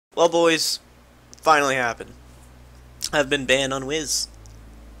Well, boys, finally happened. I've been banned on Wiz.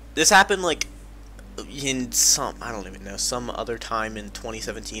 This happened like in I don't even know, some other time in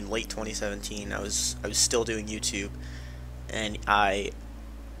 2017, late 2017. I was still doing YouTube, and I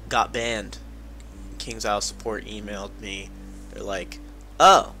got banned. King's Isle support emailed me. They're like,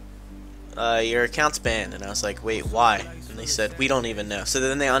 "Oh, your account's banned," and I was like, "Wait, why?" And they said, "We don't even know." So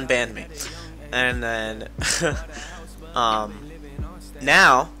then they unbanned me, and then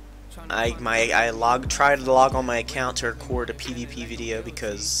now. Tried to log on my account to record a PvP video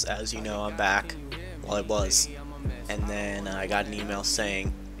because, as you know, I'm back. Well, I was, and then I got an email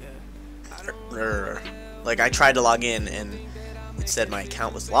saying, like, I tried to log in and it said my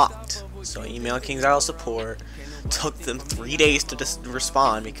account was locked. So I emailed King's Isle support. Took them 3 days to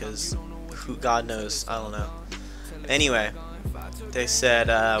respond because God knows, I don't know. Anyway, they said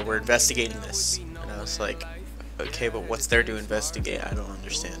we're investigating this, and I was like, okay, but what's there to investigate? I don't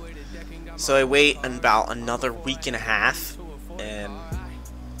understand. So I wait about another week and a half, and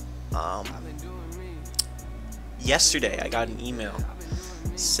yesterday I got an email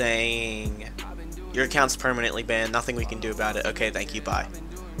saying your account's permanently banned, nothing we can do about it. Okay, thank you, bye.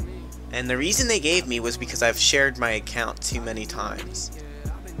 And the reason they gave me was because I've shared my account too many times,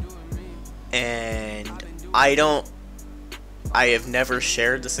 and I have never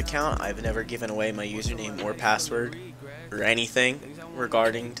shared this account. I've never given away my username or password or anything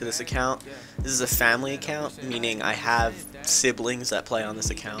regarding to this account. This is a family account, meaning I have siblings that play on this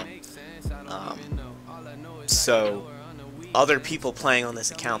account. So other people playing on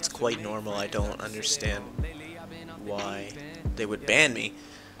this account is quite normal. I don't understand why they would ban me.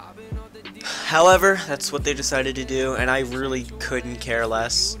 However, that's what they decided to do, and I really couldn't care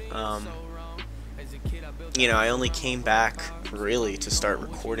less. You know, I only came back really to start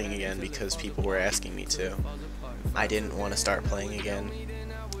recording again because people were asking me to. I didn't want to start playing again.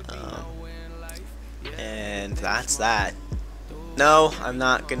 And that's that. No, I'm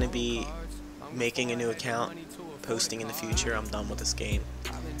not going to be making a new account, posting in the future. I'm done with this game.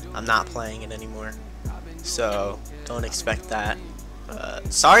 I'm not playing it anymore. So, don't expect that.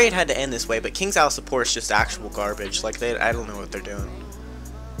 Sorry it had to end this way, but King's Isle support is just actual garbage. Like, I don't know what they're doing.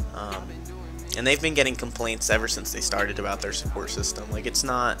 And they've been getting complaints ever since they started about their support system. Like, it's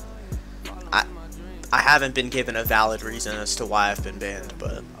not... I haven't been given a valid reason as to why I've been banned,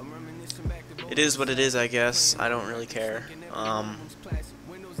 but it is what it is, I guess. I don't really care. I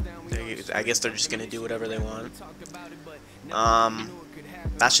guess they're just gonna do whatever they want.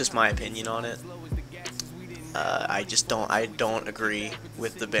 That's just my opinion on it. I don't agree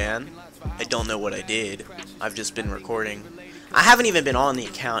with the ban. I don't know what I did. I've just been recording. I haven't even been on the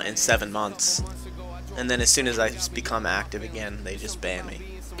account in 7 months, and then as soon as I become active again, they just ban me.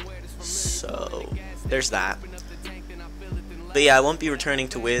 So there's that. But yeah, I won't be returning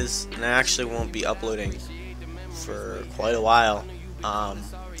to Wiz, and I actually won't be uploading for quite a while.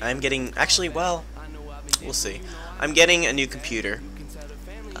 I'm getting, actually, well, we'll see. I'm getting a new computer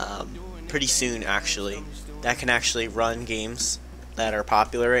pretty soon, actually, that can actually run games that are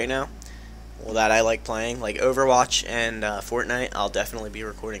popular right now. Well, that I like playing, like Overwatch and Fortnite. I'll definitely be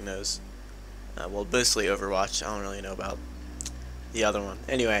recording those. Well, mostly Overwatch. I don't really know about the other one.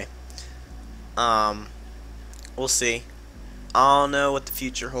 Anyway, we'll see. I don't know what the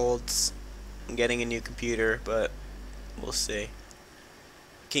future holds. I'm getting a new computer, but we'll see.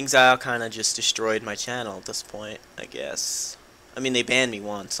 King's Isle kind of just destroyed my channel at this point, I guess. I mean, they banned me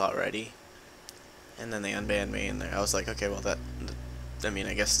once already, and then they unbanned me, and I was like, okay, well, I mean,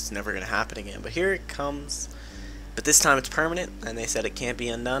 I guess it's never going to happen again. But here it comes. But this time it's permanent, and they said it can't be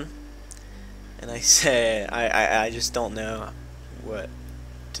undone. And I said, I just don't know what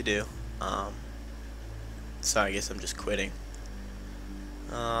to do. So I guess I'm just quitting.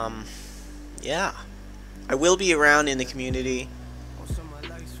 Yeah. I will be around in the community,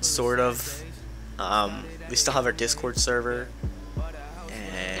 sort of. We still have our Discord server.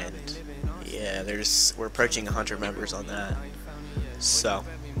 And, yeah, we're approaching 100 members on that. So,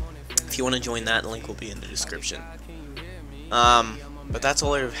 if you want to join that, the link will be in the description. But that's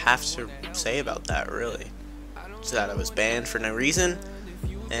all I have to say about that, really. So that I was banned for no reason,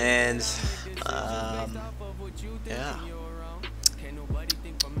 and yeah.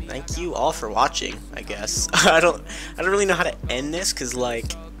 Thank you all for watching, I guess. I don't really know how to end this, cause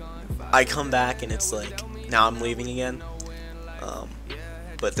like I come back and it's like now I'm leaving again.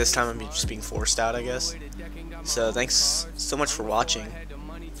 But this time I'm just being forced out, I guess. So thanks so much for watching.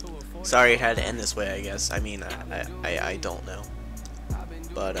 Sorry it had to end this way, I guess. I mean, I don't know.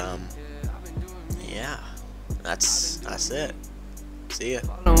 But yeah, that's it. See ya.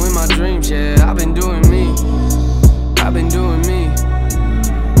 Following my dreams, yeah. I've been doing me.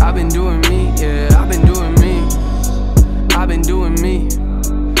 been doing me.